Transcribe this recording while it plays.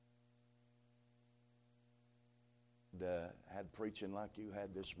had preaching like you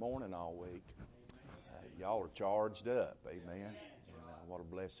had this morning all week. Y'all are charged up, amen. And, what a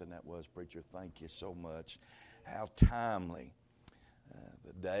blessing that was, preacher. Thank you so much. How timely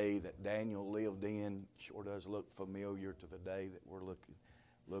the day that Daniel lived in sure does look familiar to the day that we're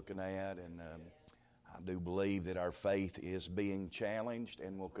looking at, and I do believe that our faith is being challenged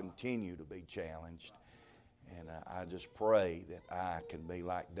and will continue to be challenged. And I just pray that I can be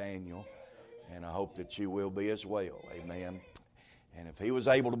like Daniel, and I hope that you will be as well. Amen. And if he was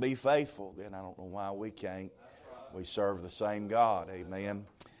able to be faithful, then I don't know why we can't. We serve the same God. Amen.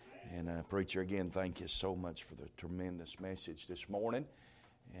 And preacher, again, thank you so much for the tremendous message this morning.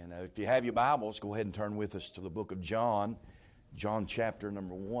 And if you have your Bibles, go ahead and turn with us to the book of John. John chapter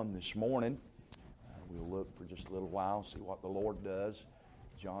number 1 this morning. We'll look for just a little while, see what the Lord does.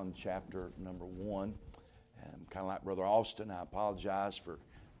 John chapter number 1. Kind of like Brother Austin, I apologize for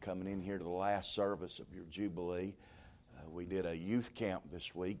coming in here to the last service of your Jubilee. We did a youth camp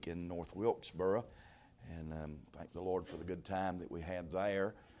this week in North Wilkesboro, and thank the Lord for the good time that we had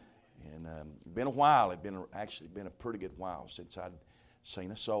there. And it's been a while. It's been a pretty good while since I'd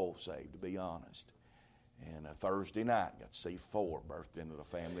seen a soul saved, to be honest. And Thursday night, got to see 4 birthed into the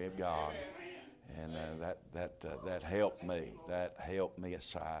family of God, and that helped me. That helped me a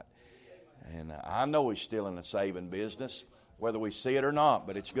sight. And I know He's still in the saving business, whether we see it or not,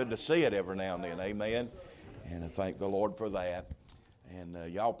 but it's good to see it every now and then, amen? And I thank the Lord for that. And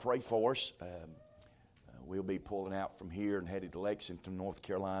y'all pray for us. We'll be pulling out from here and headed to Lexington, North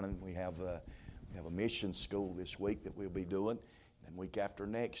Carolina. And we have a mission school this week that we'll be doing. And week after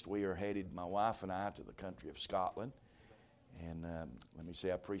next, we are headed, my wife and I, to the country of Scotland. And let me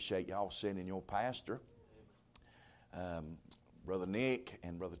say I appreciate y'all sending your pastor. Brother Nick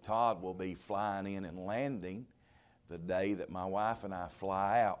and Brother Todd will be flying in and landing the day that my wife and I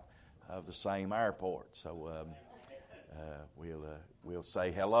fly out of the same airport. So we'll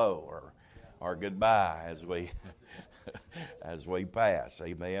say hello or goodbye as we as we pass.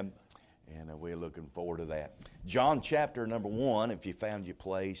 Amen. And we're looking forward to that. John chapter number 1. If you found your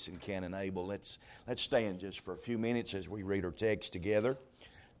place and can and able, let's stand just for a few minutes as we read our text together.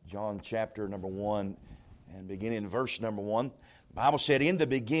 John chapter number 1. And beginning in verse number 1, the Bible said, "In the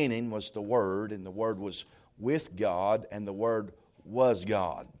beginning was the Word, and the Word was with God, and the Word was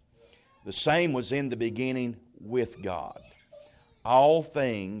God. The same was in the beginning with God. All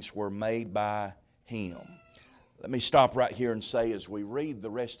things were made by Him." Let me stop right here and say, as we read the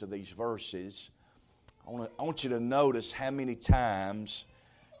rest of these verses, I want you to notice how many times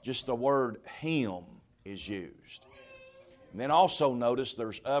just the word Him is used. And then also notice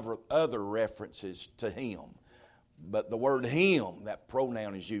there's other references to Him. But the word Him, that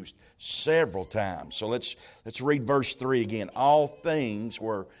pronoun, is used several times. So let's read verse 3 again. "All things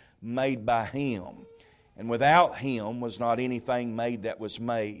were made by Him, and without Him was not anything made that was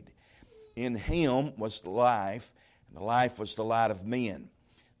made. In Him was the life, and the life was the light of men.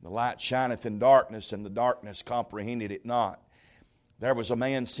 The light shineth in darkness, and the darkness comprehended it not. There was a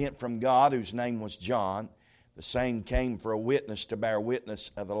man sent from God, whose name was John. The same came for a witness to bear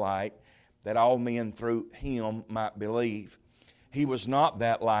witness of the light, that all men through him might believe. He was not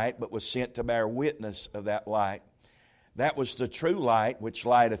that light, but was sent to bear witness of that light. That was the true light, which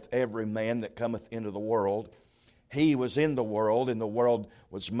lighteth every man that cometh into the world. He was in the world, and the world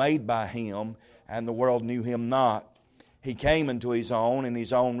was made by Him, and the world knew Him not. He came unto His own, and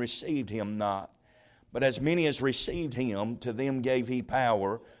His own received Him not. But as many as received Him, to them gave He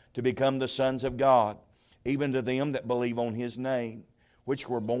power to become the sons of God, even to them that believe on His name, which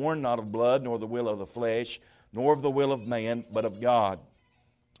were born not of blood, nor the will of the flesh, nor of the will of man, but of God.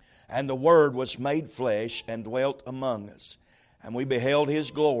 And the Word was made flesh, and dwelt among us. And we beheld His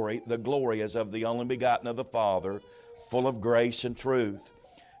glory, the glory as of the only begotten of the Father, full of grace and truth.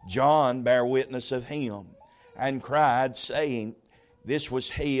 John bare witness of Him, and cried, saying, This was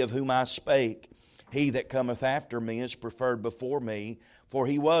He of whom I spake. He that cometh after me is preferred before me, for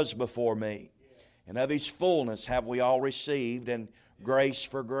He was before me. And of His fullness have we all received, and grace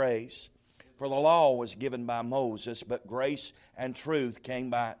for grace. For the law was given by Moses, but grace and truth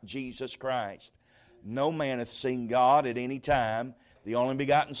came by Jesus Christ. No man hath seen God at any time. The only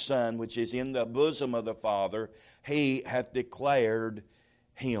begotten Son, which is in the bosom of the Father, He hath declared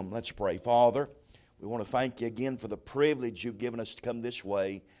Him." Let's pray. Father, we want to thank You again for the privilege You've given us to come this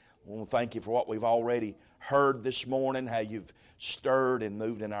way. We want to thank You for what we've already heard this morning, how You've stirred and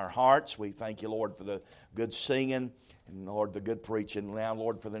moved in our hearts. We thank You, Lord, for the good singing and, Lord, the good preaching. Now,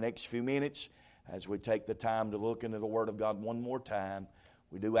 Lord, for the next few minutes, as we take the time to look into the Word of God one more time,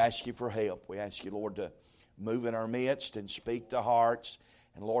 we do ask You for help. We ask You, Lord, to move in our midst and speak to hearts.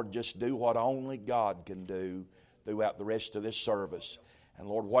 And, Lord, just do what only God can do throughout the rest of this service. And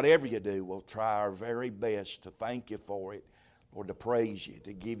Lord, whatever you do, we'll try our very best to thank you for it, Lord, to praise you,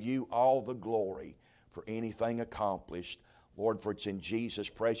 to give you all the glory for anything accomplished. Lord, for it's in Jesus'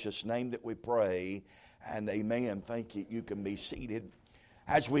 precious name that we pray, and amen. Thank you. You can be seated.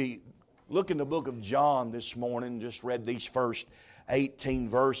 As we look in the book of John this morning, just read these first 18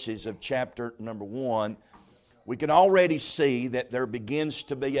 verses of chapter number 1, we can already see that there begins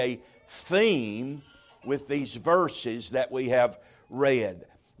to be a theme with these verses that we have read.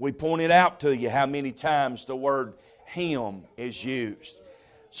 We pointed out to you how many times the word him is used.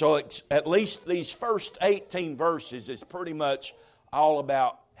 So it's, at least these first 18 verses is pretty much all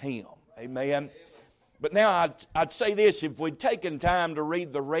about him. Amen. But now I'd say this, if we'd taken time to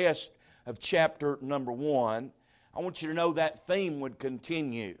read the rest of chapter number 1, I want you to know that theme would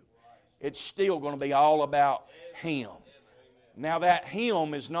continue. It's still going to be all about him. Now that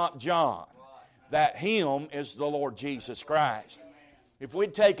him is not John. That him is the Lord Jesus Christ. If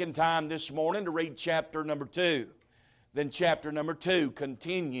we'd taken time this morning to read chapter number 2, then chapter number 2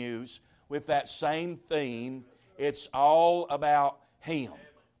 continues with that same theme. It's all about him.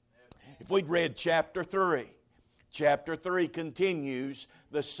 If we'd read chapter 3 continues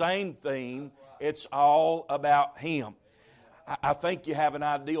the same theme. It's all about him. I think you have an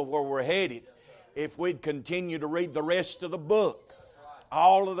idea where we're headed. If we'd continue to read the rest of the book,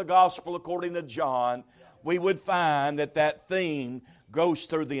 all of the gospel according to John, we would find that that theme goes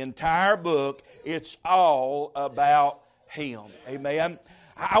through the entire book. It's all about him. Amen.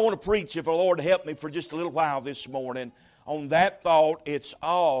 I want to preach, if the Lord help me for just a little while this morning, on that thought, it's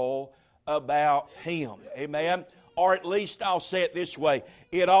all about him. Amen. Or at least I'll say it this way,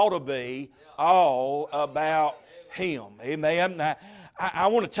 it ought to be all about him. Amen. Now, I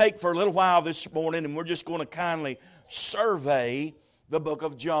want to take for a little while this morning, and we're just going to kindly survey the book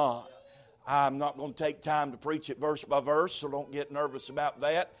of John. I'm not going to take time to preach it verse by verse, so don't get nervous about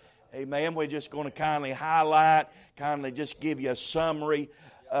that. Amen. We're just going to kindly highlight, kindly just give you a summary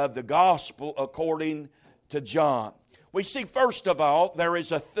of the gospel according to John. We see, first of all, there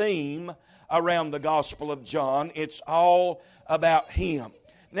is a theme around the gospel of John. It's all about him.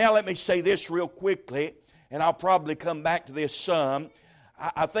 Now let me say this real quickly, and I'll probably come back to this some.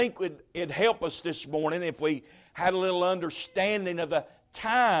 I think it'd help us this morning if we had a little understanding of the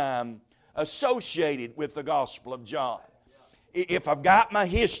time associated with the Gospel of John. If I've got my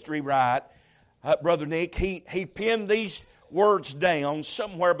history right, Brother Nick, he penned these words down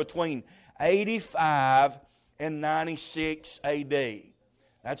somewhere between 85 and 96 A.D.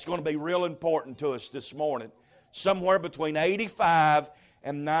 That's going to be real important to us this morning. Somewhere between 85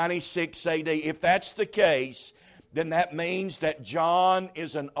 and 96 A.D. If that's the case, then that means that John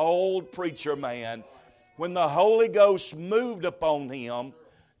is an old preacher man when the Holy Ghost moved upon him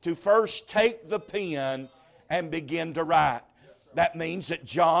to first take the pen and begin to write. That means that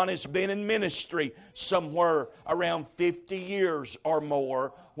John has been in ministry somewhere around 50 years or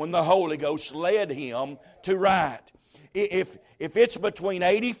more when the Holy Ghost led him to write. If it's between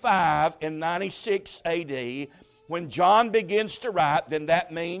 85 and 96 A.D., when John begins to write, then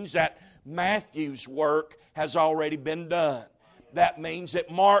that means that Matthew's work has already been done. That means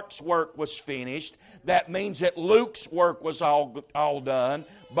that Mark's work was finished. That means that Luke's work was all done.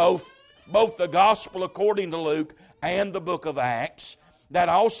 Both the Gospel according to Luke and the book of Acts. That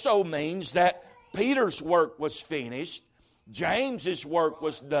also means that Peter's work was finished. James's work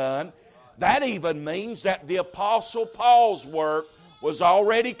was done. That even means that the Apostle Paul's work was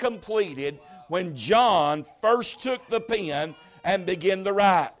already completed when John first took the pen and began to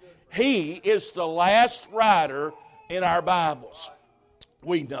write. He is the last writer in our Bibles.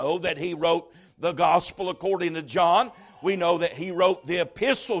 We know that he wrote the Gospel according to John. We know that he wrote the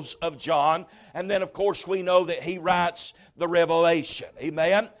epistles of John. And then, of course, we know that he writes the Revelation.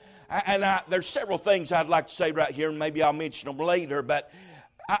 Amen? And there's several things I'd like to say right here, and maybe I'll mention them later. But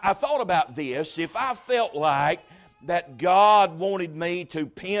I thought about this. If I felt like that God wanted me to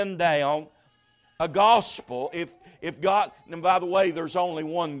pin down a gospel, if God, and by the way, there's only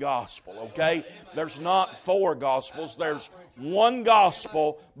one gospel, okay? There's not four gospels. There's one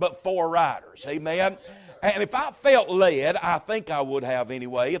gospel, but four writers. Amen? And if I felt led, I think I would have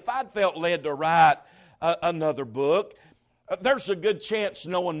anyway, if I'd felt led to write another book, there's a good chance,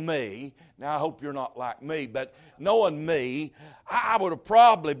 knowing me, now I hope you're not like me, but knowing me, I would have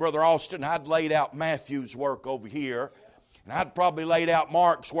probably, Brother Austin, I'd laid out Matthew's work over here, and I'd probably laid out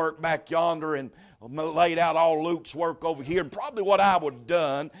Mark's work back yonder, and laid out all Luke's work over here. And probably what I would have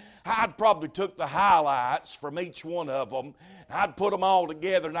done, I'd probably took the highlights from each one of them, and I'd put them all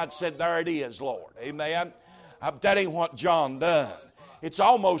together, and I'd said, there it is, Lord. Amen? That ain't what John done. It's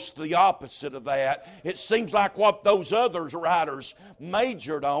almost the opposite of that. It seems like what those other writers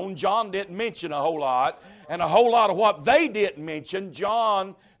majored on, John didn't mention a whole lot. And a whole lot of what they didn't mention,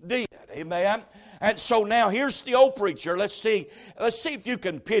 John did. Amen? And so now here's the old preacher. Let's see if you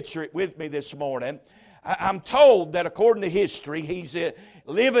can picture it with me this morning. I'm told that according to history, he's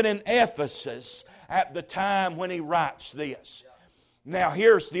living in Ephesus at the time when he writes this. Now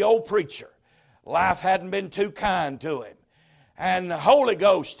here's the old preacher. Life hadn't been too kind to him. And the Holy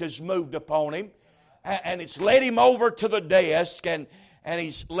Ghost has moved upon him. And it's led him over to the desk. And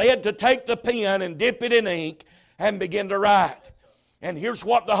he's led to take the pen and dip it in ink and begin to write. And here's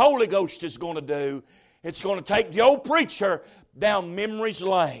what the Holy Ghost is going to do. It's going to take the old preacher down memory's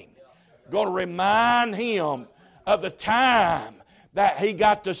lane. Going to remind him of the time that he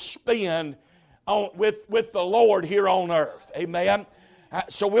got to spend with the Lord here on earth. Amen?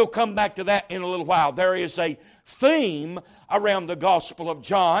 So we'll come back to that in a little while. There is a theme around the Gospel of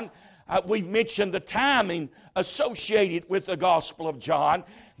John. We've mentioned the timing associated with the Gospel of John.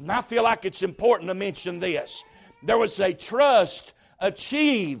 And I feel like it's important to mention this. There was a trust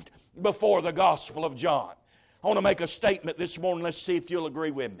achieved before the Gospel of John. I want to make a statement this morning. Let's see if you'll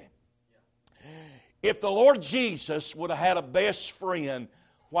agree with me. If the Lord Jesus would have had a best friend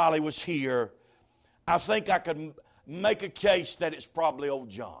while he was here, I think I could make a case that it's probably old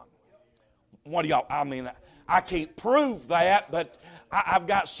John. What do y'all, I can't prove that, but I've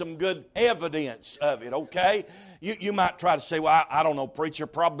got some good evidence of it, okay? You might try to say, well, I don't know, preacher,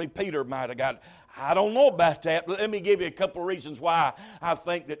 probably Peter might have got it. I don't know about that, but let me give you a couple of reasons why I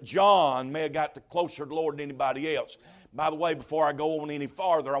think that John may have got closer to the Lord than anybody else. By the way, before I go on any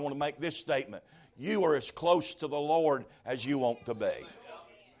farther, I want to make this statement. You are as close to the Lord as you want to be.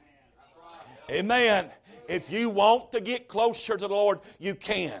 Amen. If you want to get closer to the Lord, you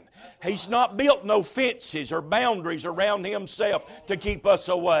can. He's not built no fences or boundaries around Himself to keep us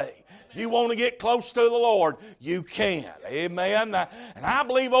away. If you want to get close to the Lord, you can. Amen. And I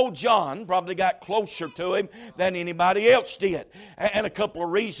believe old John probably got closer to Him than anybody else did. And a couple of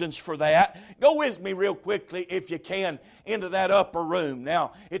reasons for that. Go with me real quickly, if you can, into that upper room.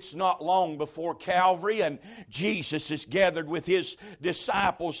 Now, it's not long before Calvary, and Jesus is gathered with His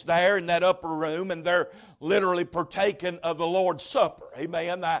disciples there in that upper room, and they're literally partaking of the Lord's Supper.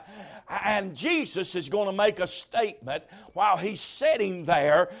 Amen. And Jesus is going to make a statement while He's sitting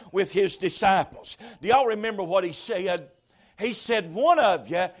there with His disciples. Do y'all remember what He said? He said, one of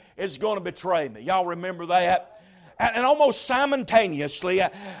you is going to betray me. Y'all remember that? And almost simultaneously,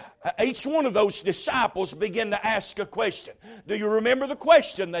 each one of those disciples began to ask a question. Do you remember the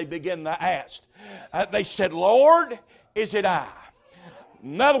question they began to ask? They said, Lord, is it I?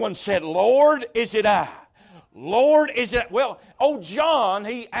 Another one said, Lord, is it I? Lord, is it... Well, old John,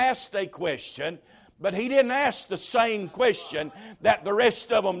 he asked a question, but he didn't ask the same question that the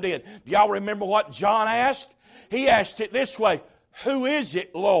rest of them did. Do y'all remember what John asked? He asked it this way, who is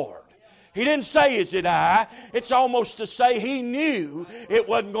it, Lord? He didn't say, is it I? It's almost to say he knew it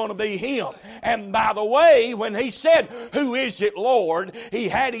wasn't going to be him. And by the way, when he said, who is it, Lord? He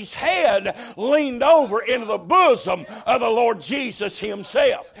had his head leaned over into the bosom of the Lord Jesus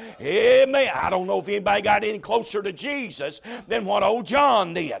Himself. Amen. I don't know if anybody got any closer to Jesus than what old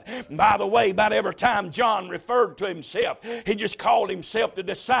John did. By the way, about every time John referred to himself, he just called himself the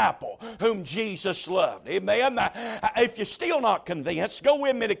disciple whom Jesus loved. Amen. Now, if you're still not convinced, go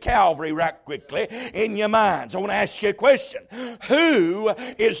with me to Calvary right quickly in your minds. I want to ask you a question. Who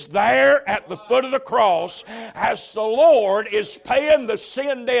is there at the foot of the cross as the Lord is paying the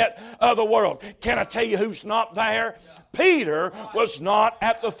sin debt of the world? Can I tell you who's not there? Peter was not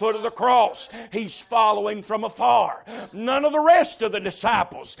at the foot of the cross. He's following from afar. None of the rest of the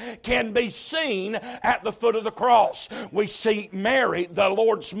disciples can be seen at the foot of the cross. We see Mary, the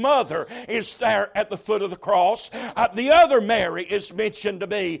Lord's mother, is there at the foot of the cross. The other Mary is mentioned to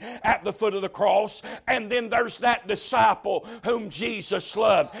be at the foot of the cross. And then there's that disciple whom Jesus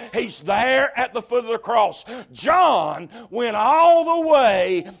loved. He's there at the foot of the cross. John went all the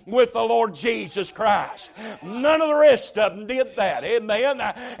way with the Lord Jesus Christ. None of the rest of them did that. Amen.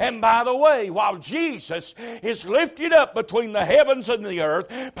 And by the way, while Jesus is lifted up between the heavens and the earth,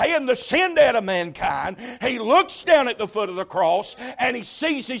 paying the sin debt of mankind, He looks down at the foot of the cross and He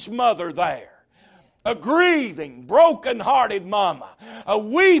sees His mother there. A grieving, broken-hearted mama, a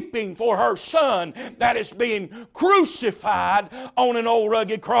weeping for her son that is being crucified on an old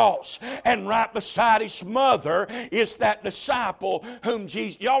rugged cross. And right beside his mother is that disciple whom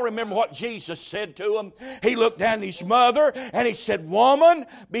Jesus... Y'all remember what Jesus said to him? He looked down at his mother and He said, woman,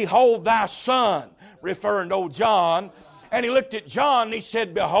 behold thy son, referring to old John. And He looked at John and He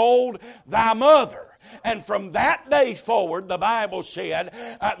said, behold thy mother. And from that day forward, the Bible said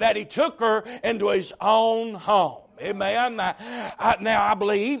that He took her into His own home. Amen. Now I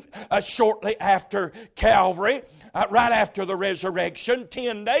believe shortly after Calvary, right after the resurrection,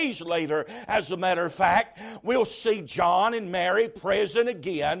 10 days later, as a matter of fact, we'll see John and Mary present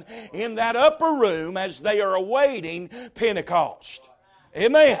again in that upper room as they are awaiting Pentecost.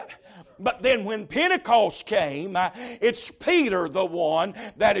 Amen. But then when Pentecost came, it's Peter the one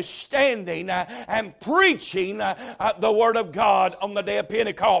that is standing and preaching the Word of God on the day of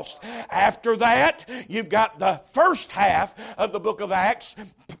Pentecost. After that, you've got the first half of the book of Acts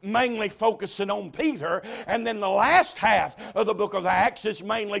mainly focusing on Peter, and then the last half of the book of Acts is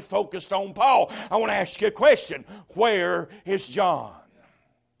mainly focused on Paul. I want to ask you a question. Where is John?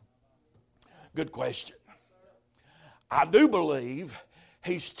 Good question. I do believe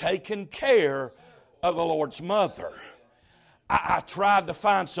he's taken care of the Lord's mother. I tried to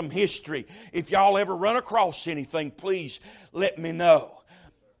find some history. If y'all ever run across anything, please let me know.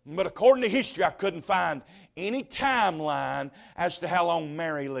 But according to history, I couldn't find any timeline as to how long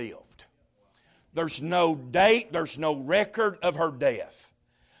Mary lived. There's no date, there's no record of her death.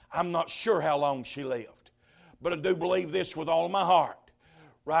 I'm not sure how long she lived. But I do believe this with all of my heart.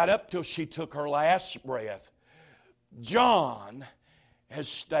 Right up till she took her last breath, John has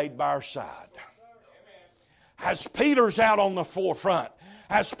stayed by her side. As Peter's out on the forefront,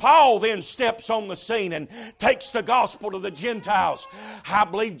 as Paul then steps on the scene and takes the gospel to the Gentiles, I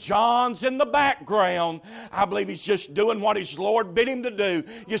believe John's in the background. I believe he's just doing what his Lord bid him to do.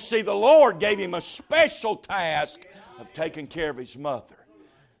 You see, the Lord gave him a special task of taking care of his mother.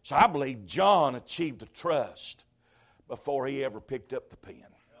 So I believe John achieved a trust before he ever picked up the pen.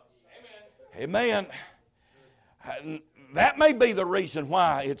 Amen. That may be the reason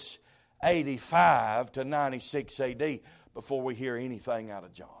why it's 85 to 96 AD before we hear anything out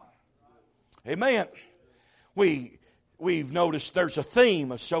of John. Amen. We've noticed there's a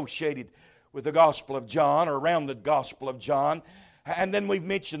theme associated with the Gospel of John, or around the Gospel of John. And then we've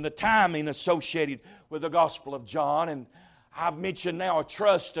mentioned the timing associated with the Gospel of John. And I've mentioned now a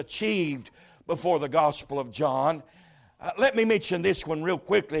trust achieved before the Gospel of John. Let me mention this one real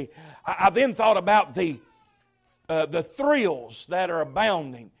quickly. I then thought about the thrills that are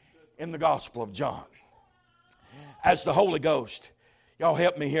abounding in the Gospel of John. As the Holy Ghost, y'all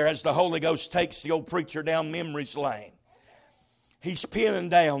help me here, as the Holy Ghost takes the old preacher down memory's lane. He's pinning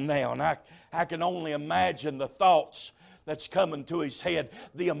down now, and I can only imagine the thoughts that's coming to his head,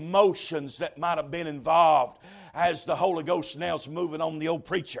 the emotions that might have been involved as the Holy Ghost now is moving on the old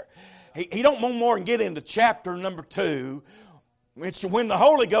preacher. He don't want more than get into chapter number 2. It's when the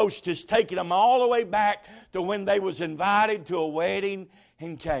Holy Ghost is taking them all the way back to when they was invited to a wedding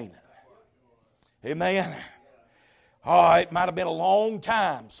in Canaan. Amen. Oh, it might have been a long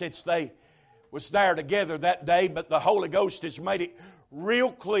time since they was there together that day, but the Holy Ghost has made it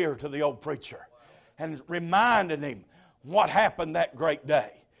real clear to the old preacher and reminded him what happened that great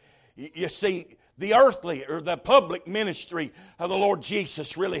day. You see, the earthly or the public ministry of the Lord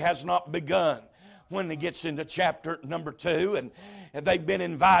Jesus really has not begun when he gets into chapter number 2, and they've been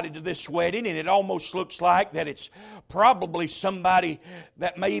invited to this wedding, and it almost looks like that it's probably somebody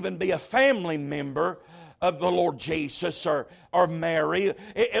that may even be a family member of the Lord Jesus or Mary,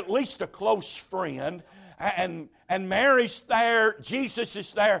 at least a close friend. And Mary's there, Jesus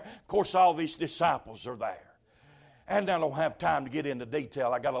is there. Of course, all these disciples are there. And I don't have time to get into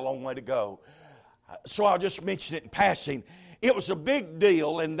detail. I got a long way to go. So I'll just mention it in passing. It was a big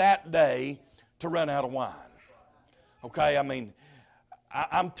deal in that day to run out of wine. Okay, I mean,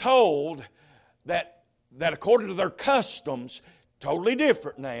 I'm told that according to their customs, totally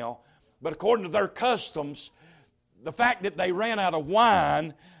different now, but according to their customs, the fact that they ran out of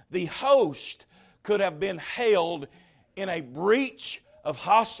wine, the host could have been held in a breach of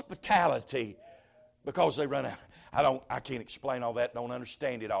hospitality because they ran out. I can't explain all that, don't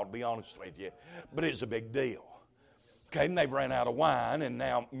understand it all, to be honest with you, but it's a big deal. Okay, and they've ran out of wine, and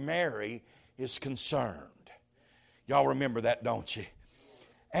now Mary is concerned. Y'all remember that, don't you?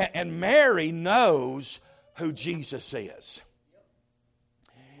 And Mary knows who Jesus is.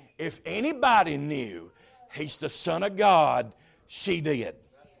 If anybody knew He's the Son of God, she did.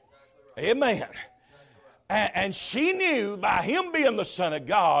 Amen. And she knew by Him being the Son of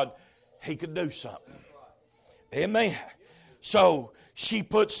God, He could do something. Amen. So she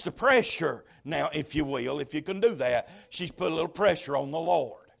puts the pressure, now if you will, if you can do that, she's put a little pressure on the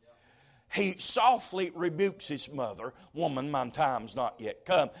Lord. He softly rebukes his mother. Woman, my time's not yet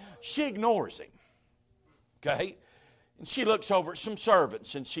come. She ignores him. Okay? And she looks over at some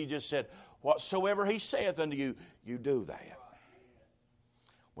servants and she just said, whatsoever he saith unto you, you do that.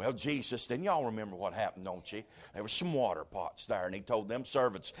 Well, Jesus, then y'all remember what happened, don't you? There were some water pots there, and he told them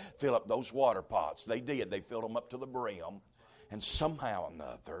servants, fill up those water pots. They did. They filled them up to the brim. And somehow or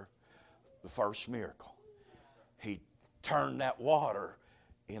another, the first miracle, he turned that water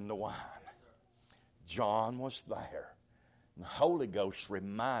into wine. John was there. And the Holy Ghost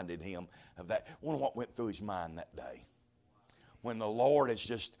reminded him of that. I wonder what went through his mind that day. When the Lord has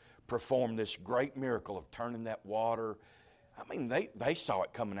just performed this great miracle of turning that water. I mean, they saw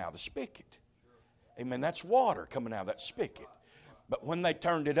it coming out of the spigot. Amen. That's water coming out of that spigot. But when they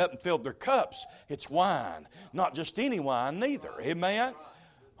turned it up and filled their cups, it's wine. Not just any wine, neither. Amen.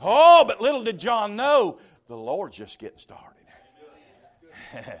 Oh, but little did John know, the Lord's just getting started.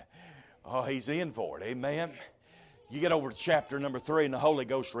 Oh, he's in for it. Amen. You get over to chapter number 3, and the Holy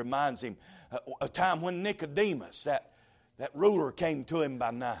Ghost reminds him a time when Nicodemus, that ruler, came to him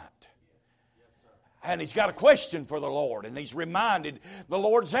by night. And he's got a question for the Lord, and he's reminded the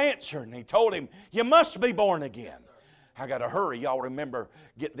Lord's answer, and he told him, you must be born again. I got to hurry. Y'all remember,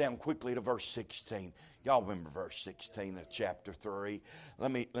 get down quickly to verse 16. Y'all remember verse 16 of chapter 3.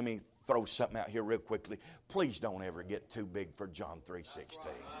 Let me throw something out here real quickly. Please don't ever get too big for John 3:16.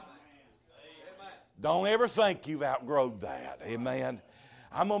 Don't ever think you've outgrown that. Amen.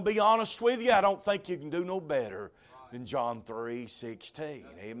 I'm going to be honest with you. I don't think you can do no better than John 3:16.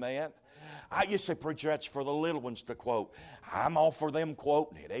 Amen. You say, preacher, that's for the little ones to quote. I'm all for them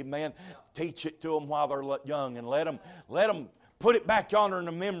quoting it. Amen. Teach it to them while they're young, and let them put it back yonder in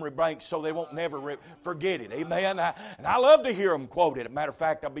the memory bank so they won't never forget it. Amen. And I love to hear them quote it. As a matter of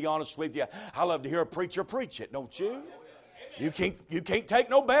fact, I'll be honest with you, I love to hear a preacher preach it, don't you? You can't take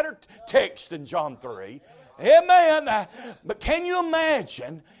no better text than John 3. Amen. But can you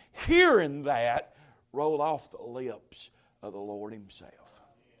imagine hearing that roll off the lips of the Lord Himself?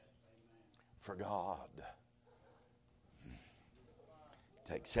 For God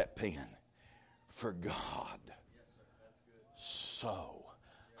takes that pen. For God. So.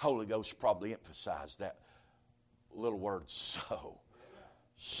 Holy Ghost probably emphasized that little word, so.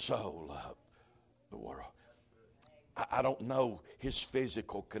 So loved the world. I don't know his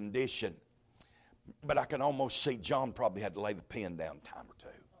physical condition, but I can almost see John probably had to lay the pen down a time or two.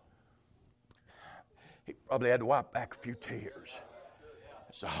 He probably had to wipe back a few tears.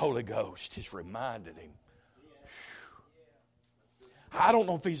 The Holy Ghost has reminded him. I don't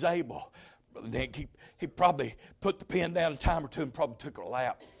know if he's able. Brother Nick, he probably put the pen down a time or two and probably took a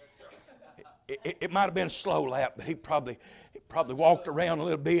lap. It might have been a slow lap, but he probably walked around a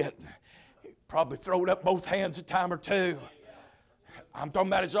little bit. He probably throwed up both hands a time or two. I'm talking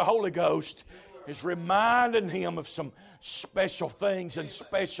about as the Holy Ghost is reminding him of some special things and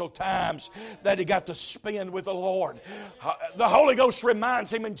special times that he got to spend with the Lord. The Holy Ghost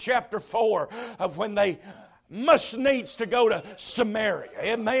reminds him in chapter 4 of when they must needs to go to Samaria.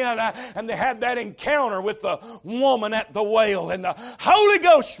 Amen. And they had that encounter with the woman at the well. And the Holy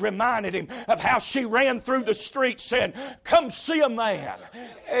Ghost reminded him of how she ran through the streets saying, come see a man.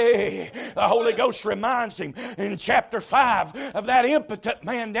 Hey, the Holy Ghost reminds him in chapter 5 of that impotent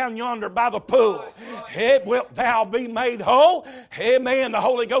man down yonder by the pool. Hey, wilt thou be made whole? Amen. The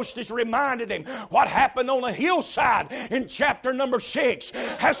Holy Ghost has reminded him what happened on a hillside in chapter number 6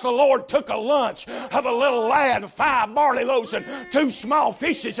 as the Lord took a lunch of a little lad, 5 barley loaves and 2 small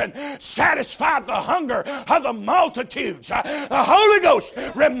fishes, and satisfied the hunger of the multitudes. The Holy Ghost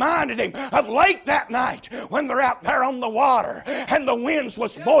reminded him of late that night when they're out there on the water and the winds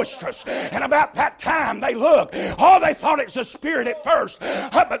was boisterous, and about that time they looked. Oh, they thought it was a spirit at first,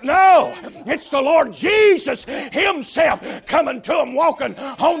 but no, it's the Lord Jesus Himself coming to them walking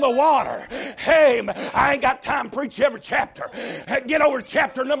on the water. Hey, I ain't got time to preach every chapter. Get over to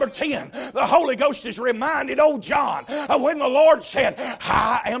chapter number 10. The Holy Ghost is reminded old John when the Lord said,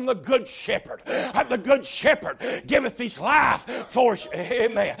 I am the good shepherd. The good shepherd giveth his life for us.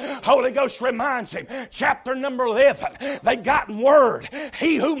 Amen. Holy Ghost reminds him. Chapter number 11. They gotten word.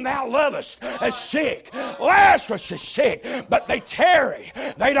 He whom thou lovest is sick. Lazarus is sick. But they tarry.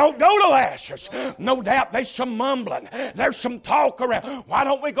 They don't go to Lazarus. No doubt there's some mumbling. There's some talk around. Why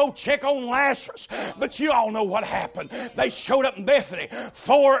don't we go check on Lazarus? But you all know what happened. They showed up in Bethany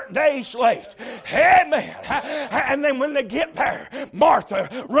 4 days late. Amen. And then when they get there,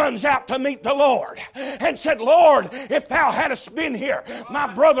 Martha runs out to meet the Lord and said, Lord, if thou hadst been here,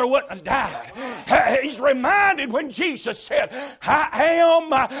 my brother wouldn't have died. He's reminded when Jesus said, I am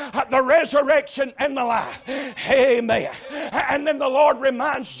the resurrection and the life. Amen. And then the Lord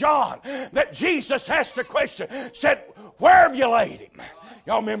reminds John that Jesus asked the question, said, where have you laid him?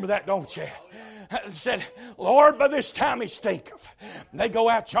 Y'all remember that, don't you? Said, Lord, by this time he stinketh. They go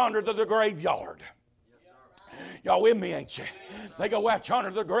out yonder to the graveyard. Y'all with me, ain't you? They go out yonder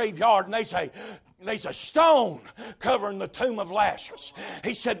to the graveyard and they say, there's a stone covering the tomb of Lazarus.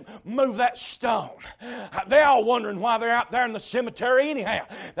 He said, move that stone. They're all wondering why they're out there in the cemetery anyhow.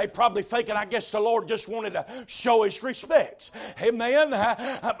 They probably thinking, I guess the Lord just wanted to show His respects. Amen.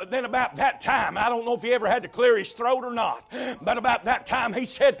 But then about that time, I don't know if He ever had to clear His throat or not, but about that time He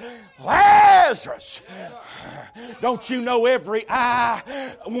said, Lazarus, don't you know every eye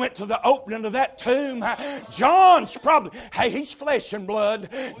went to the opening of that tomb? John's probably, hey, he's flesh and blood.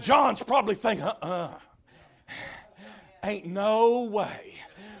 John's probably thinking, ain't no way.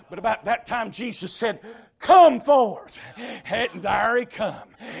 But about that time Jesus said, come forth. And there He come.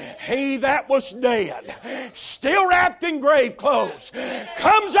 He that was dead, still wrapped in grave clothes,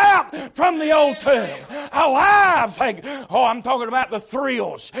 comes out from the old tomb, alive. I'm talking about the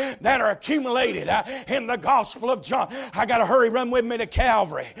thrills that are accumulated in the Gospel of John. I got to hurry, run with me to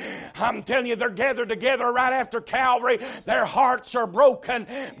Calvary. I'm telling you, they're gathered together right after Calvary. Their hearts are broken.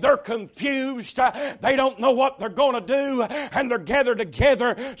 They're confused. They don't know what they're going to do. And they're gathered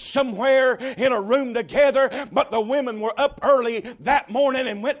together somewhere in a room together. But the women were up early that morning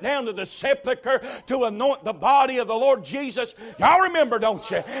and went down to the sepulcher to anoint the body of the Lord Jesus. Y'all remember, don't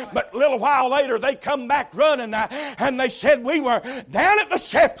you? But a little while later they come back running and they said, we were down at the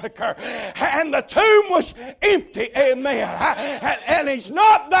sepulcher and the tomb was empty. Amen. And He's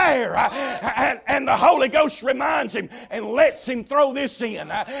not there. And the Holy Ghost reminds him and lets him throw this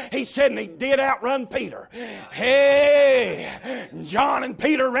in. He said, and he did outrun Peter. Hey, John and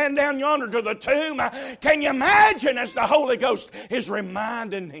Peter ran down yonder to the tomb. Can you imagine as the Holy Ghost is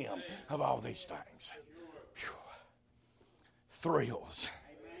reminding him of all these things? Whew. Thrills.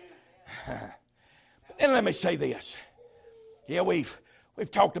 And let me say this. Yeah, we've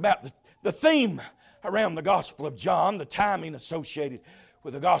talked about the theme around the Gospel of John, the timing associated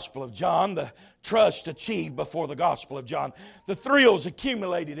with the Gospel of John, the trust achieved before the Gospel of John, the thrills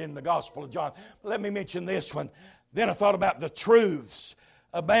accumulated in the Gospel of John. Let me mention this one. Then I thought about the truths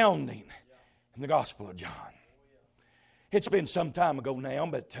abounding in the Gospel of John. It's been some time ago now,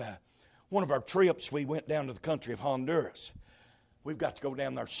 but one of our trips, we went down to the country of Honduras. We've got to go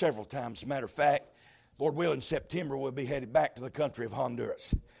down there several times. As a matter of fact, Lord willing, in September we'll be headed back to the country of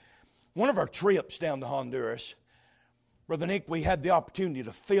Honduras. One of our trips down to Honduras, Brother Nick, we had the opportunity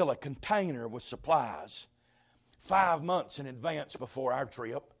to fill a container with supplies 5 months in advance before our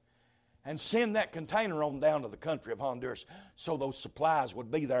trip and send that container on down to the country of Honduras so those supplies would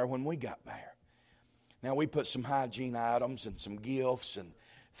be there when we got there. Now, we put some hygiene items and some gifts and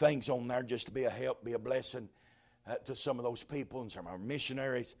things on there just to be a help, be a blessing to some of those people and some of our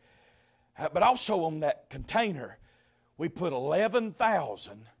missionaries. But also on that container, we put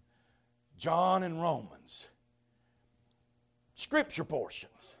 11,000 John and Romans Scripture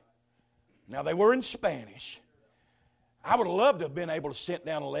portions. Now, they were in Spanish. I would have loved to have been able to sit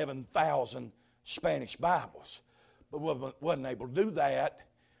down 11,000 Spanish Bibles, but wasn't able to do that.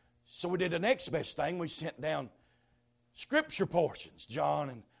 So we did the next best thing. We sent down Scripture portions, John,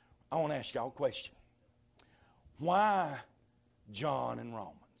 and I want to ask y'all a question. Why John and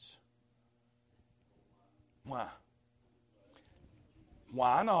Romans? Why?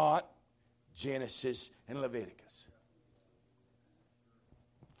 Why not Genesis and Leviticus?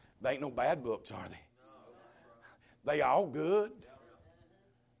 They ain't no bad books, are they? They all good.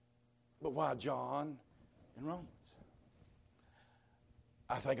 But why John and Romans?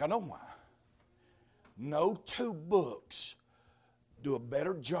 I think I know why. No two books do a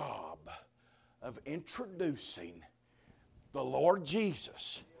better job of introducing the Lord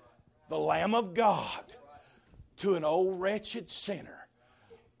Jesus, the Lamb of God, to an old wretched sinner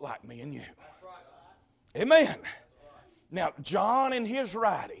like me and you. Amen. Now, John in his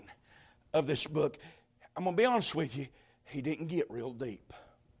writing of this book, I'm going to be honest with you, he didn't get real deep.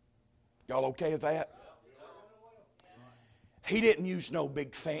 Y'all okay with that? He didn't use no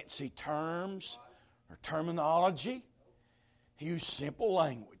big fancy terms or terminology. He used simple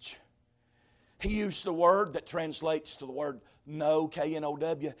language. He used the word that translates to the word know,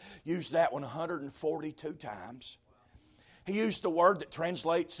 K-N-O-W, used that one 142 times. He used the word that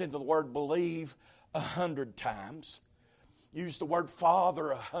translates into the word believe 100 times. Used the word Father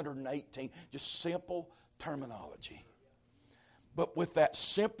 118. Just simple terminology. But with that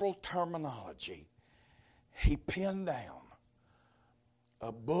simple terminology, he penned down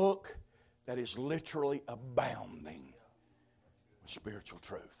a book that is literally abounding with spiritual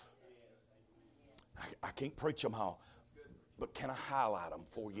truth. I can't preach them all, but can I highlight them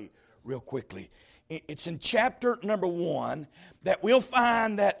for you real quickly? It's in chapter number 1 that we'll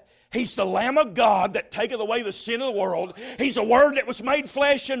find that He's the Lamb of God that taketh away the sin of the world. He's a Word that was made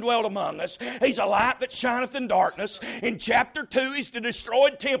flesh and dwelt among us. He's a light that shineth in darkness. In chapter 2, He's the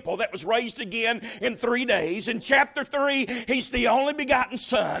destroyed temple that was raised again in 3 days. In chapter 3, He's the only begotten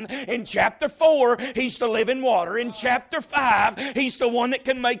Son. In chapter 4, He's the living water. In chapter 5, He's the one that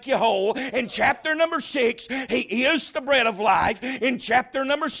can make you whole. In chapter number 6, He is the bread of life. In chapter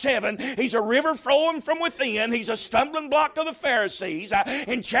number 7, He's a river flowing from within. He's a stumbling block of the Pharisees.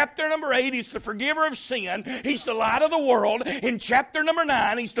 In chapter number 8, He's the forgiver of sin. He's the light of the world. In chapter number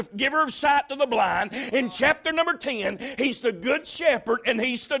 9, He's the giver of sight to the blind. In chapter number 10, He's the good shepherd and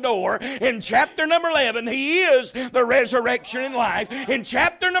He's the door. In chapter number 11, He is the resurrection and life. In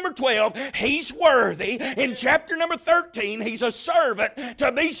chapter number 12, He's worthy. In chapter number 13, He's a servant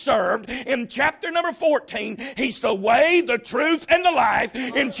to be served. In chapter number 14, He's the way, the truth, and the life.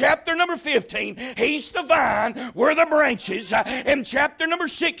 In chapter number 15, He's the vine, we're the branches. In chapter number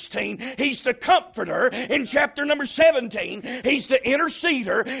 16, He's the comforter. In chapter number 17, He's the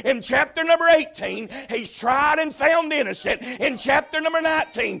interceder. In chapter number 18, He's tried and found innocent. In chapter number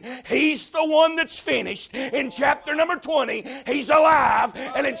 19, He's the one that's finished. In chapter number 20, He's alive.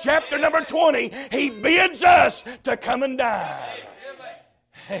 And in chapter number 20, He bids us to come and die.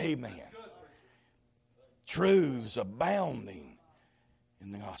 Amen. Truths abounding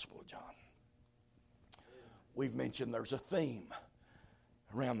in the Gospel of John. We've mentioned there's a theme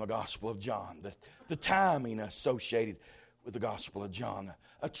around the Gospel of John, the timing associated with the Gospel of John.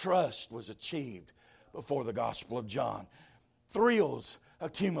 A trust was achieved before the Gospel of John. Thrills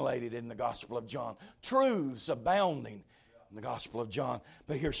accumulated in the Gospel of John. Truths abounding in the Gospel of John.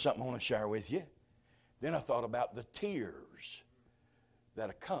 But here's something I want to share with you. Then I thought about the tears that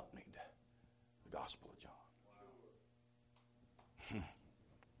accompanied the Gospel of John.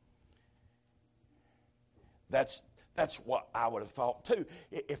 That's what I would have thought too.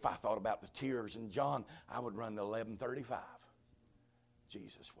 If I thought about the tears in John, I would run to 11:35.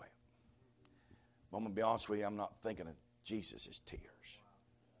 Jesus wept. But I'm going to be honest with you, I'm not thinking of Jesus' tears.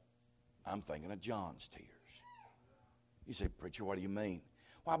 I'm thinking of John's tears. You say, preacher, what do you mean?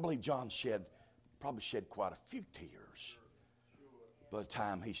 Well, I believe John probably shed quite a few tears by the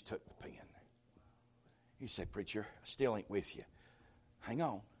time he took the pen. You say, preacher, I still ain't with you. Hang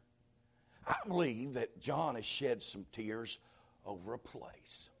on. I believe that John has shed some tears over a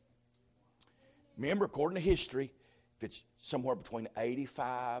place. Remember, according to history, if it's somewhere between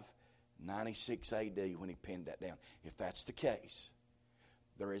 85 and 96 AD when he penned that down. If that's the case,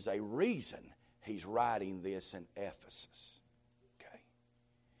 there is a reason he's writing this in Ephesus. Okay.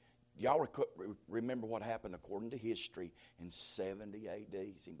 Y'all remember what happened according to history in 70 AD?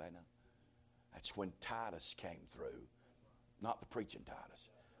 Does anybody know? That's when Titus came through. Not the preaching Titus.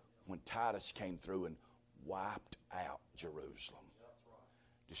 When Titus came through and wiped out Jerusalem,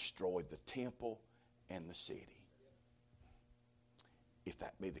 destroyed the temple and the city. If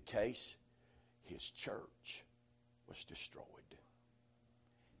that be the case, his church was destroyed.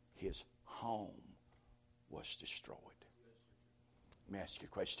 His home was destroyed. Let me ask you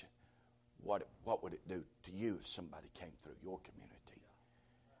a question. What would it do to you if somebody came through your community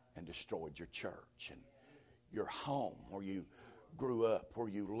and destroyed your church and your home where you grew up, where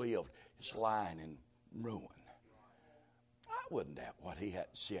you lived, is lying in ruin? I wouldn't doubt what he had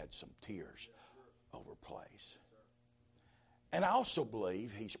shed some tears over a place. And I also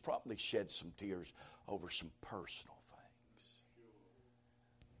believe he's probably shed some tears over some personal things.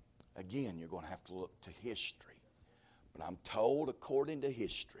 Again, you're going to have to look to history. But I'm told, according to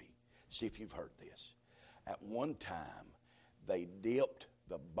history, see if you've heard this, at one time they dipped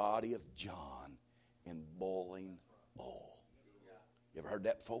the body of John in boiling oil. You ever heard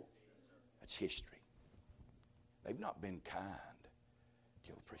that before? That's history. They've not been kind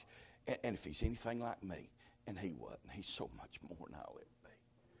to the priest. And if he's anything like me, and he wasn't, he's so much more than I'll ever be.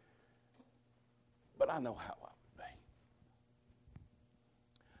 But I know how I would be.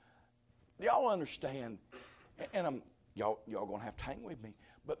 Do y'all understand? And y'all going to have to hang with me.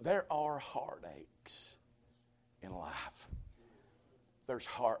 But there are heartaches in life. There's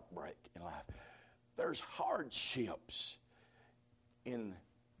heartbreak in life. There's hardships in,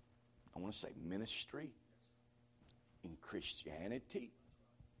 I want to say, ministry, in Christianity.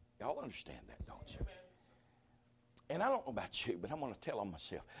 Y'all understand that, don't you? And I don't know about you, but I'm going to tell on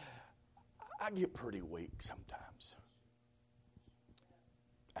myself. I get pretty weak sometimes.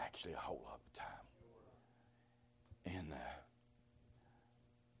 Actually, a whole lot of the time. And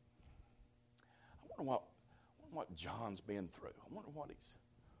I wonder what John's been through. I wonder what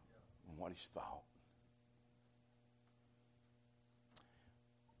he's thought.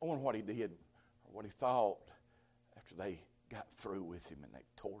 I wonder what he did or what he thought after they got through with him and they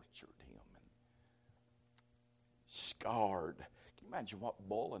tortured him and scarred. Can you imagine what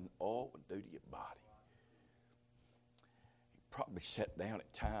boiling oil would do to your body? He probably sat down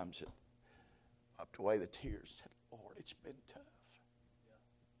at times and wiped away the tears, said, Lord, it's been tough.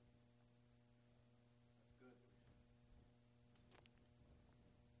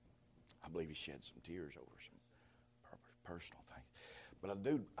 I believe he shed some tears over some personal things. But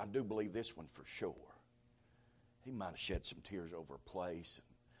I do believe this one for sure. He might have shed some tears over a place, and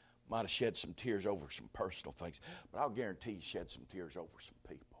might have shed some tears over some personal things, but I'll guarantee he shed some tears over some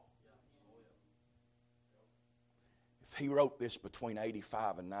people. If he wrote this between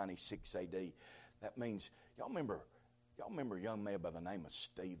 85 and 96 AD, that means, y'all remember a young man by the name of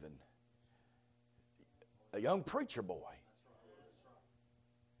Stephen? A young preacher boy.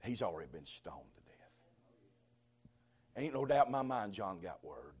 He's already been stoned to death. Ain't no doubt in my mind John got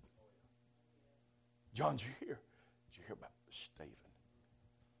word. John, did you hear about Stephen?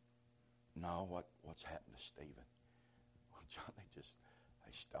 No, what's happened to Stephen? Well, John, they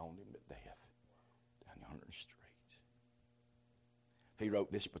stoned him to death down yonder in the streets. If he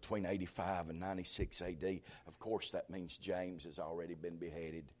wrote this between 85 and 96 AD, of course that means James has already been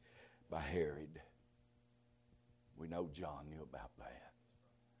beheaded by Herod. We know John knew about that.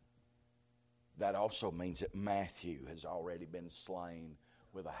 That also means that Matthew has already been slain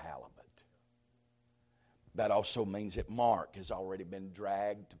with a halibut. That also means that Mark has already been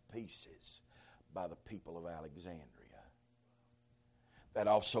dragged to pieces by the people of Alexandria. That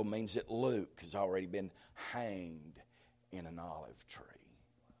also means that Luke has already been hanged in an olive tree.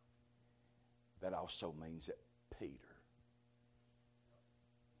 That also means that Peter,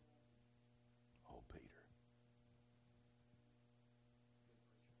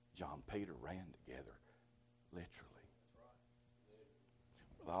 John Peter ran together, literally.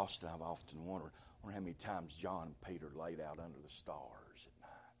 Brother Austin, I've often wondered how many times John and Peter laid out under the stars at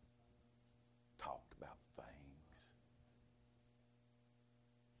night, talked about things.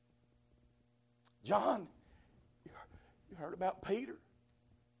 John, you heard about Peter?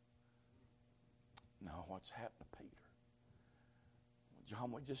 No, what's happened to Peter? Well,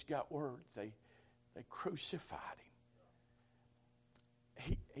 John, we just got word they crucified him.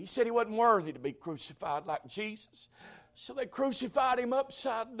 He said he wasn't worthy to be crucified like Jesus. So they crucified him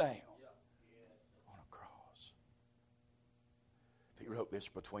upside down on a cross. If he wrote this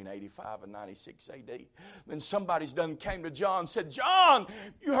between 85 and 96 AD, then somebody's done came to John and said, John,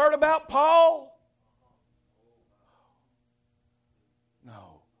 you heard about Paul?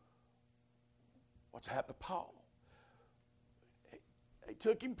 No. What's happened to Paul? They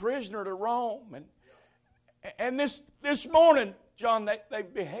took him prisoner to Rome. And this morning, John, they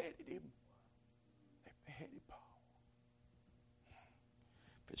beheaded him. They beheaded Paul.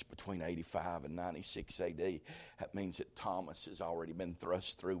 If it's between 85 and 96 AD, that means that Thomas has already been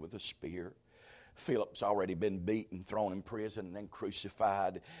thrust through with a spear. Philip's already been beaten, thrown in prison, and then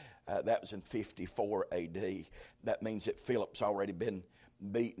crucified. That was in 54 AD. That means that Philip's already been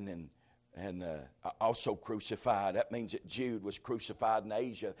beaten and also crucified. That means that Jude was crucified in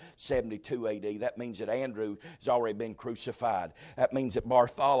Asia, 72 AD. That means that Andrew has already been crucified. That means that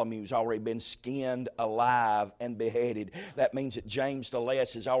Bartholomew's already been skinned alive and beheaded. That means that James the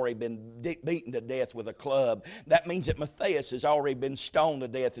Less has already been beaten to death with a club. That means that Matthias has already been stoned to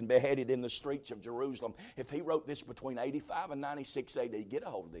death and beheaded in the streets of Jerusalem. If he wrote this between 85 and 96 AD, get a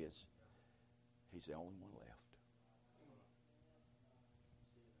hold of this. He's the only one left.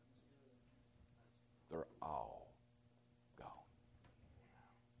 They're all gone.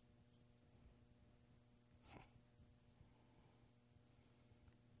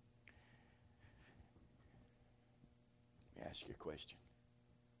 Let me ask you a question.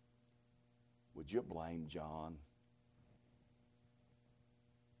 Would you blame John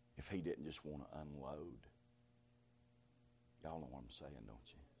if he didn't just want to unload? Y'all know what I'm saying,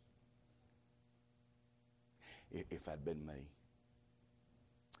 don't you? If I'd been me,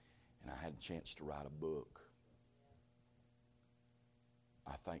 and I had a chance to write a book,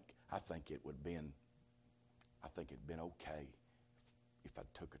 I think it'd been okay if I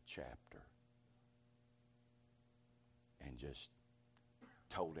took a chapter and just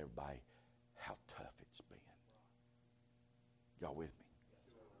told everybody how tough it's been. Y'all with me?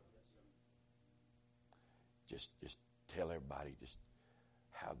 Just tell everybody just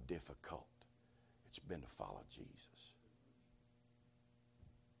how difficult it's been to follow Jesus.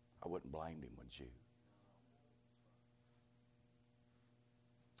 I wouldn't blame him, would you?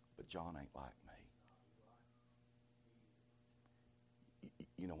 But John ain't like me.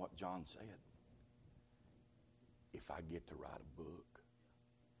 You know what John said? If I get to write a book,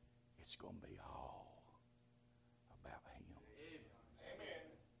 it's going to be all about him.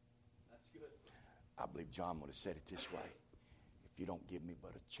 I believe John would have said it this way. If you don't give me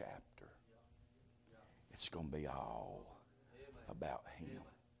but a chapter, it's going to be all about him.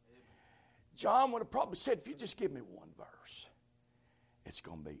 John would have probably said, if you just give me one verse, it's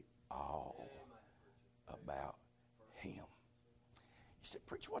going to be all about him. He said,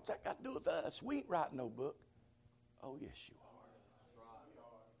 preacher, what's that got to do with us? We ain't writing no book. Oh, yes, you are.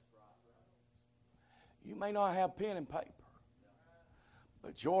 You may not have pen and paper,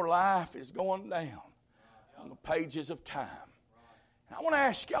 but your life is going down on the pages of time. And I want to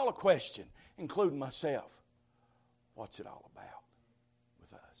ask y'all a question, including myself. What's it all about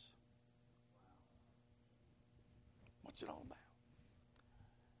with us? What's it all about?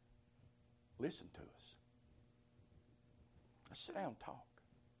 Listen to us. Let's sit down and talk.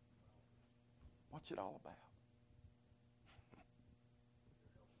 What's it all about?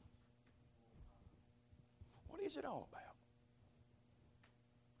 What is it all about?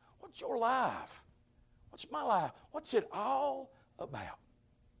 What's your life? What's my life? What's it all about?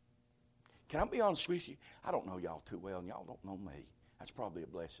 Can I be honest with you? I don't know y'all too well, and y'all don't know me. That's probably a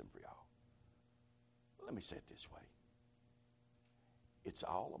blessing for y'all. Let me say it this way. It's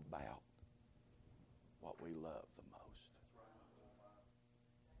all about what we love the most.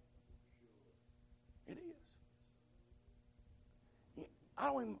 It is. I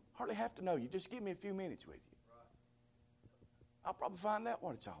don't even hardly have to know you. Just give me a few minutes with you. I'll probably find out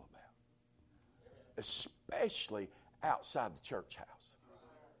what it's all about. Especially outside the church house.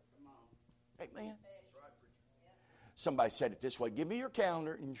 Amen. Somebody said it this way. Give me your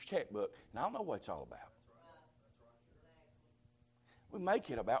calendar and your checkbook, and I'll know what it's all about. We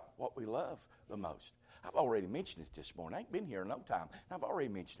make it about what we love the most. I've already mentioned it this morning. I ain't been here no time. And I've already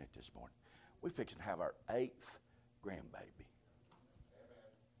mentioned it this morning. We're fixing to have our 8th grandbaby.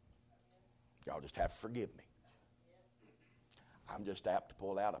 Y'all just have to forgive me. I'm just apt to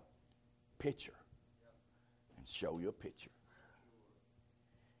pull out a picture and show you a picture.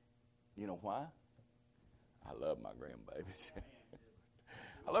 You know why? I love my grandbabies.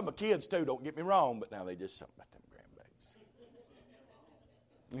 I love my kids too, don't get me wrong, but now they just something about them grandbabies.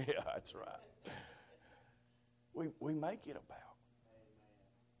 Yeah, that's right. We make it about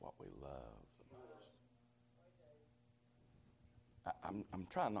what we love the most. I'm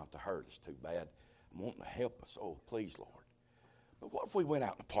trying not to hurt us too bad. I'm wanting to help us. Oh, please, Lord. But what if we went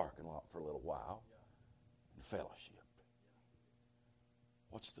out in the parking lot for a little while and fellowshiped?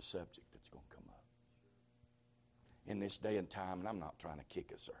 What's the subject that's going to come up? In this day and time, and I'm not trying to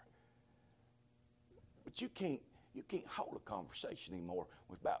kick us, sir, but you can't hold a conversation anymore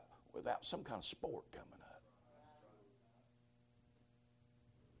without some kind of sport coming up.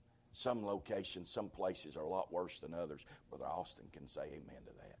 Some locations, some places are a lot worse than others. Brother Austin can say amen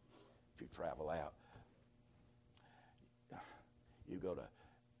to that. If you travel out, you go to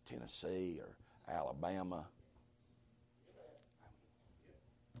Tennessee or Alabama,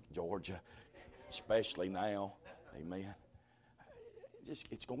 Georgia, especially now, amen.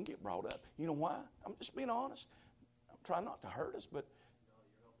 It's going to get brought up. You know why? I'm just being honest. I'm trying not to hurt us, but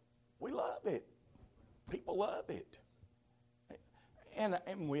we love it. People love it. And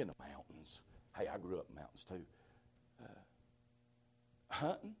we're in the mountains. Hey, I grew up in mountains too.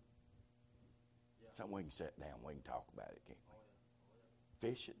 Hunting. Something we can sit down, we can talk about it, can't we?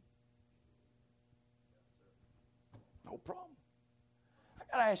 Fishing. No problem. I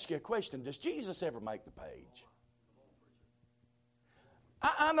got to ask you a question. Does Jesus ever make the page?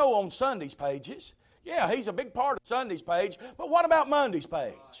 I know on Sunday's pages. Yeah, he's a big part of Sunday's page. But what about Monday's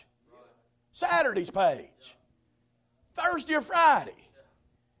page? Saturday's page? Thursday or Friday?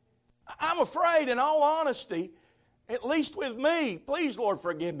 I'm afraid, in all honesty, at least with me, please, Lord,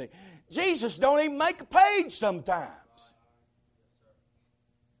 forgive me, Jesus don't even make a page sometimes.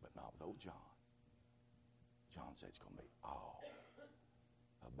 But not with old John. John said it's going to be all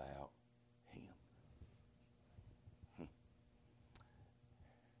about him.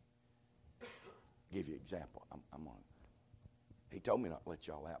 Give you an example. He told me not to let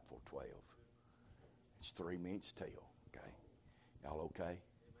y'all out before 12. It's 3 minutes till, okay? Y'all okay?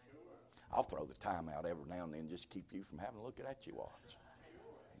 I'll throw the time out every now and then just to keep you from having to look at your watch.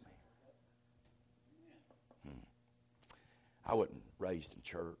 Amen. I wasn't raised in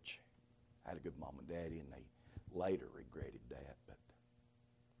church. I had a good mom and daddy, and they later regretted that, but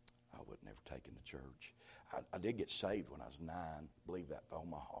I wasn't ever taken to church. I did get saved when I was 9. Believe that with all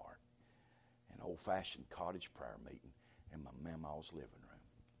my heart. An old-fashioned cottage prayer meeting in my mama's living room.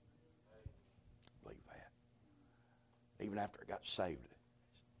 Believe that. Even after I got saved,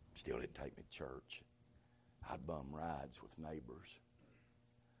 still didn't take me to church. I'd bum rides with neighbors.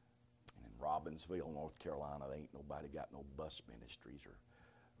 And in Robbinsville, North Carolina, there ain't nobody got no bus ministries or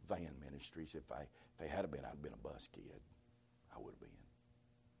van ministries. If they had been, I'd been a bus kid. I would have been.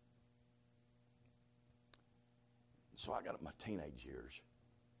 So I got up my teenage years.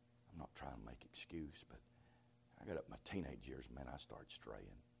 I'm not trying to make excuse, but I got up my teenage years, man, I started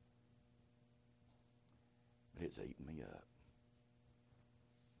straying. But it's eating me up.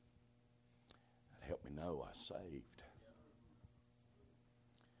 It helped me know I was saved.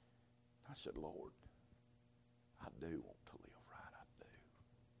 I said, Lord, I do want to live right. I do.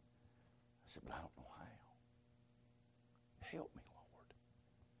 I said, but I don't know how. Help me, Lord.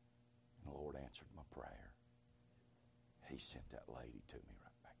 And the Lord answered my prayer. He sent that lady to me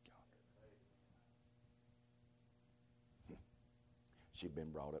right back yonder. She'd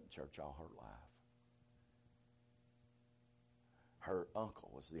been brought up in church all her life. Her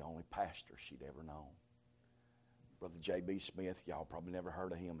uncle was the only pastor she'd ever known. Brother J.B. Smith, y'all probably never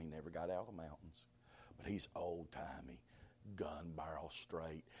heard of him. He never got out of the mountains. But he's old-timey, gun barrel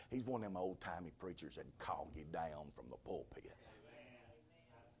straight. He's one of them old-timey preachers that call you down from the pulpit.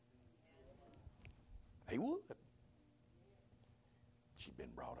 He would. She'd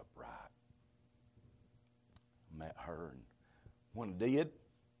been brought up right. Met her, and when I did,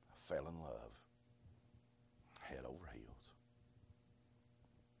 I fell in love. Head over heels.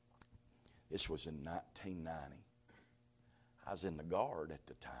 This was in 1990. I was in the Guard at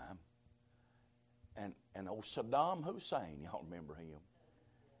the time. And old Saddam Hussein, y'all remember him?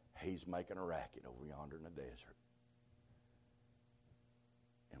 He's making a racket over yonder in the desert.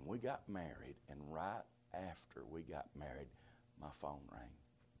 And we got married, and right after we got married, my phone rang.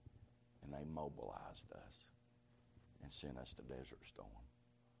 And they mobilized us and sent us to Desert Storm.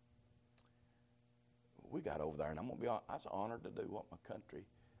 We got over there, and I'm going to be honest, I was honored to do what my country,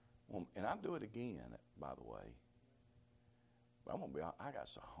 and I'll do it again, by the way. But I'm going to be honest, I got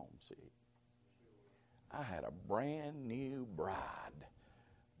so homesick. I had a brand new bride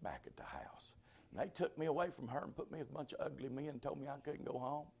back at the house. And they took me away from her and put me with a bunch of ugly men and told me I couldn't go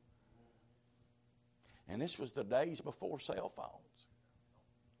home. And this was the days before cell phones.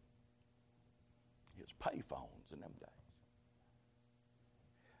 It was pay phones in them days.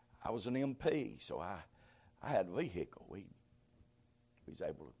 I was an MP, so I had a vehicle. We was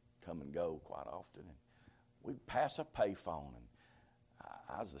able to come and go quite often. And we'd pass a pay phone, and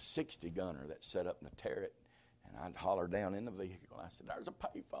I was a 60 gunner that set up in the turret, and I'd holler down in the vehicle. And I said, "There's a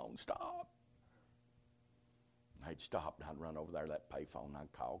pay phone, stop." And they'd stop, and I'd run over there to that pay phone, and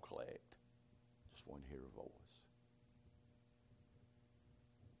I'd call collect. Just wanted to hear a voice.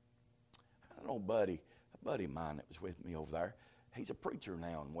 I had an old buddy, a buddy of mine that was with me over there. He's a preacher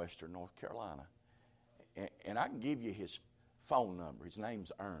now in Western North Carolina. And I can give you his phone number. His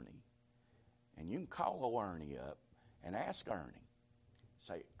name's Ernie. And you can call old Ernie up and ask Ernie.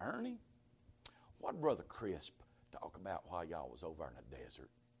 Say, "Ernie, what did Brother Crisp talk about while y'all was over in the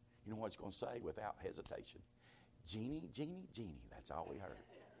desert?" You know what he's going to say without hesitation? "Jeannie, Jeannie, Jeannie." That's all we heard.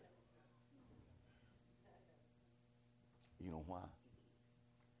 You know why?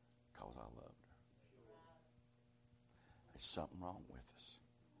 Because I loved her. There's something wrong with us.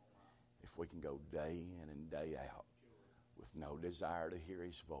 If we can go day in and day out with no desire to hear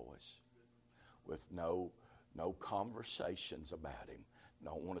His voice, with no conversations about Him,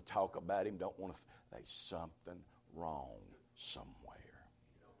 don't want to talk about Him, don't want to, there's something wrong somewhere.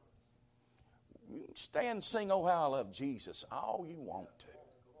 You can stand and sing, "Oh, how I love Jesus," all you want to.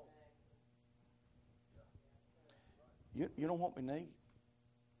 You know what we need?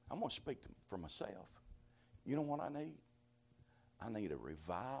 I'm going to speak for myself. You know what I need? I need a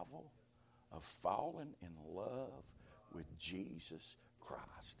revival of falling in love with Jesus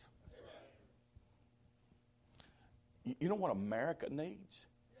Christ. You know what America needs?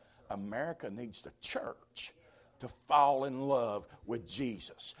 America needs the church to fall in love with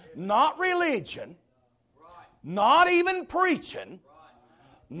Jesus. Not religion, not even preaching,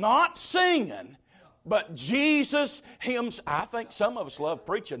 not singing, but Jesus, Him. I think some of us love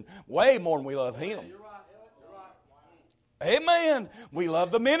preaching way more than we love Him. Amen. We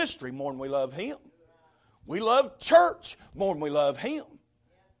love the ministry more than we love Him. We love church more than we love Him.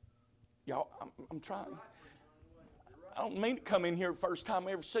 Y'all, I'm trying. I don't mean to come in here the first time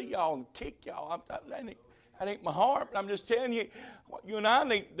I ever see y'all and kick y'all. That ain't my heart. I'm just telling you, what you and I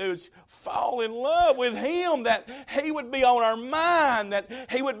need to do is fall in love with Him, that He would be on our mind, that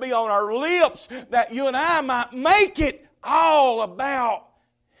He would be on our lips, that you and I might make it all about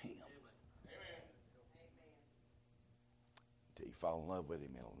Him. Until you fall in love with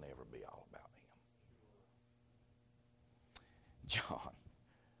Him, it'll never be all about Him. John.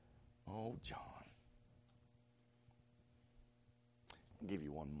 Oh, John. I'll give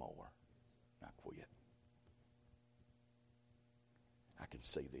you one more. I quit. I can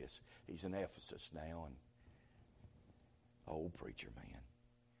see this. He's in Ephesus now, and old preacher man.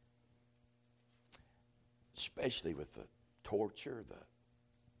 Especially with the torture,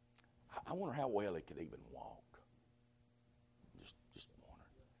 I wonder how well he could even walk. Just wonder.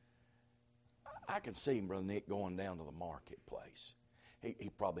 I can see him, Brother Nick, going down to the marketplace. He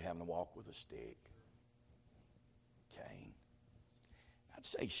probably having to walk with a stick, cane. I'd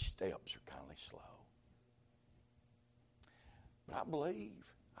say steps are kind of slow. But I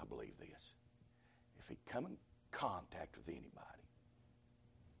believe this. If he come in contact with anybody,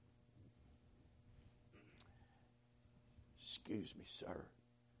 excuse me, sir,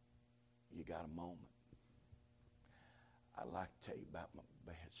 you got a moment? I'd like to tell you about my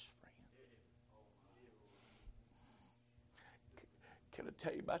best friend. Can I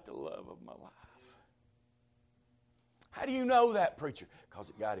tell you about the love of my life? How do you know that, preacher? Because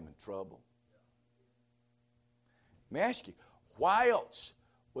it got him in trouble. Let me ask you, why else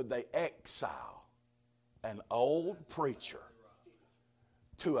would they exile an old preacher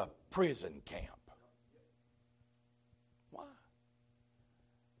to a prison camp? Why?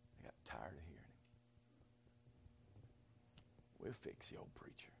 They got tired of hearing him. We'll fix the old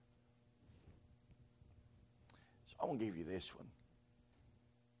preacher. So I want to give you this one.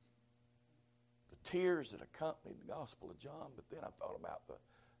 The tears that accompanied the Gospel of John, but then I thought about the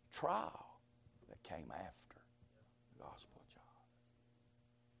trial that came after the Gospel of John.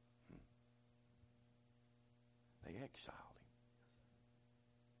 They exiled him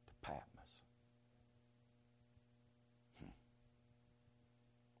to Patmos.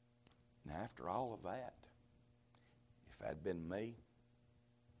 Now, after all of that, if that'd been me,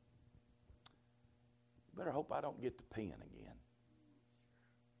 better hope I don't get the pen again.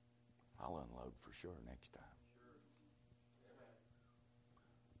 I'll unload for sure next time.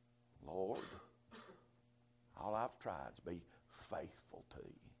 Lord, all I've tried is be faithful to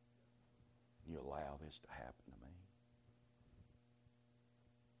you. You allow this to happen to me.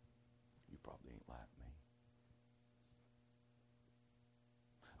 You probably ain't like me.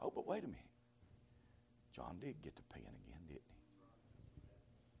 Oh, but wait a minute. John did get the pen again, didn't he?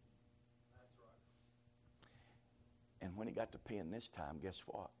 That's right. And when he got the pen this time, guess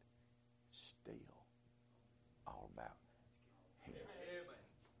what? It's still all about him.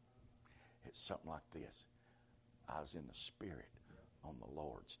 It's something like this. I was in the Spirit on the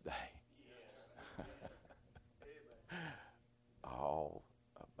Lord's day. All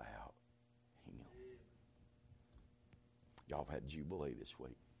about him. Y'all have had Jubilee this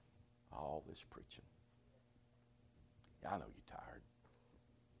week. All this preaching. I know you're tired.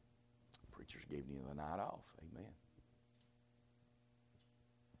 Preacher's giving you the night off. Amen.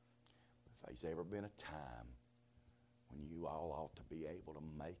 If there's ever been a time when you all ought to be able to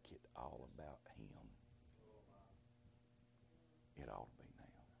make it all about him, it ought to be now.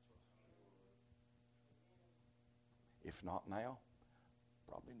 If not now,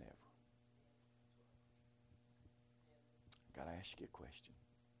 probably never. Got to ask you a question.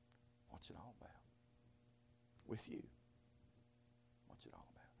 What's it all about? With you. What's it all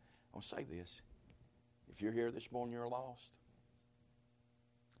about? I'll say this. If you're here this morning, you're lost.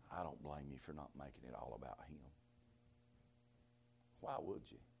 I don't blame you for not making it all about him. Why would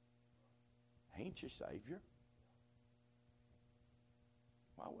you? He ain't your Savior.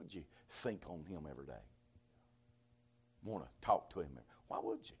 Why would you think on him every day? Want to talk to him? Why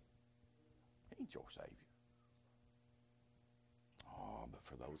would you? He ain't your Savior. Oh, but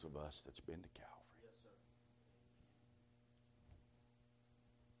for those of us that's been to Calvary. Yes,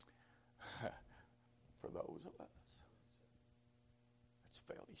 sir. For those of us that's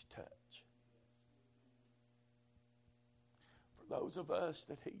felt his touch. For those of us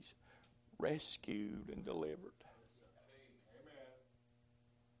that he's rescued and delivered. Amen.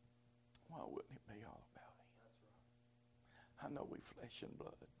 Why wouldn't it be all about him? That's right. I know we flesh and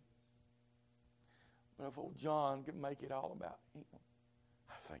blood. But if old John could make it all about him,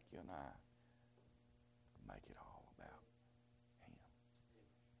 I think you and I could make it all about him.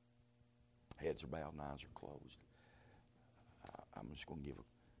 Heads are bowed and eyes are closed. I'm just going to give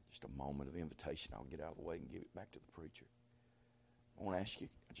just a moment of invitation. I'll get out of the way and give it back to the preacher. I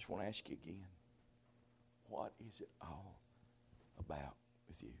just want to ask you again, what is it all about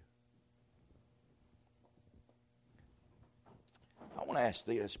with you? I want to ask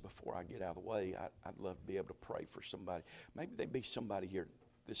this before I get out of the way. I'd love to be able to pray for somebody. Maybe there'd be somebody here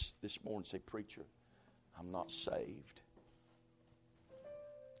this morning say, preacher, I'm not saved.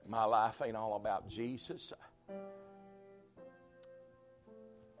 My life ain't all about Jesus.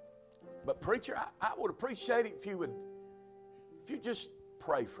 But preacher, I would appreciate it if you just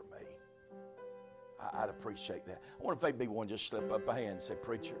pray for me. I'd appreciate that. I wonder if they'd be one just slip up a hand and say,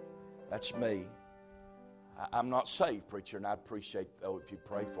 preacher, that's me. I'm not saved, preacher, and I'd appreciate, though, if you'd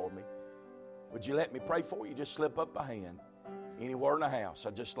pray for me. Would you let me pray for you? Just slip up a hand. Anywhere in the house,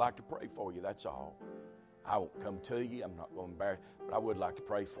 I'd just like to pray for you, that's all. I won't come to you. I'm not going to embarrass you, but I would like to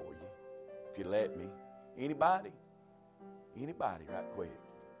pray for you, if you let me. Anybody? Anybody, right quick.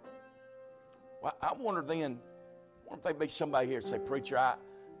 Well, I wonder then, if there'd be somebody here and say, preacher, I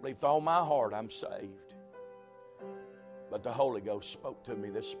believe with all my heart I'm saved. But the Holy Ghost spoke to me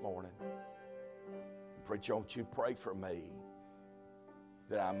this morning. Preacher, won't you pray for me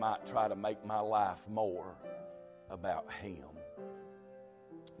that I might try to make my life more about Him.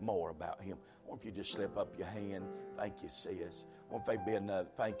 More about Him. I wonder if you just slip up your hand. Thank you, sis. I wonder if there'd be another.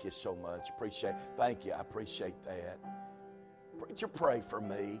 Thank you so much. Appreciate. Thank you. I appreciate that. Preacher, pray for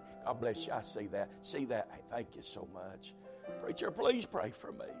me. God bless you. I see that. See that. Hey, thank you so much. Preacher, please pray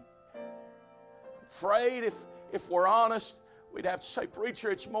for me. I'm afraid if we're honest, we'd have to say, preacher,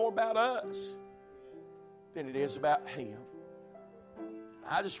 it's more about us than it is about Him.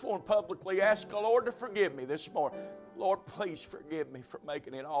 I just want to publicly ask the Lord to forgive me this morning. Lord, please forgive me for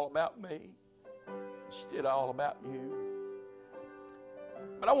making it all about me instead of all about you.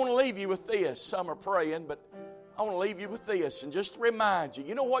 But I want to leave you with this. Some are praying, but I want to leave you with this and just remind you,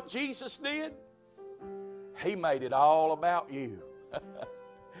 you know what Jesus did? He made it all about you.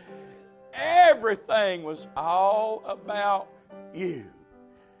 Everything was all about you.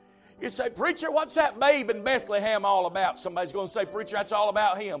 You say, preacher, what's that babe in Bethlehem all about? Somebody's going to say, preacher, that's all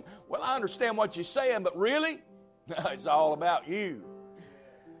about him. Well, I understand what you're saying, but really? No, it's all about you. You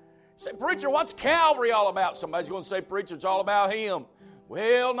say, preacher, what's Calvary all about? Somebody's going to say, preacher, it's all about him.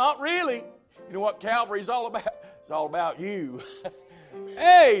 Well, not really. You know what Calvary's all about? It's all about you.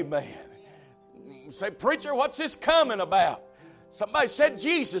 Amen. You say, preacher, what's this coming about? Somebody said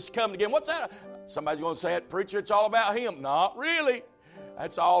Jesus coming again. What's that? Somebody's going to say, preacher, it's all about him. Not really.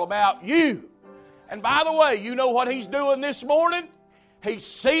 That's all about you. And by the way, you know what He's doing this morning? He's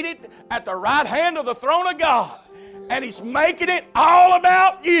seated at the right hand of the throne of God. And He's making it all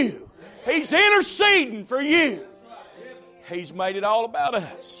about you. He's interceding for you. He's made it all about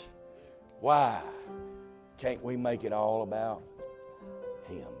us. Why can't we make it all about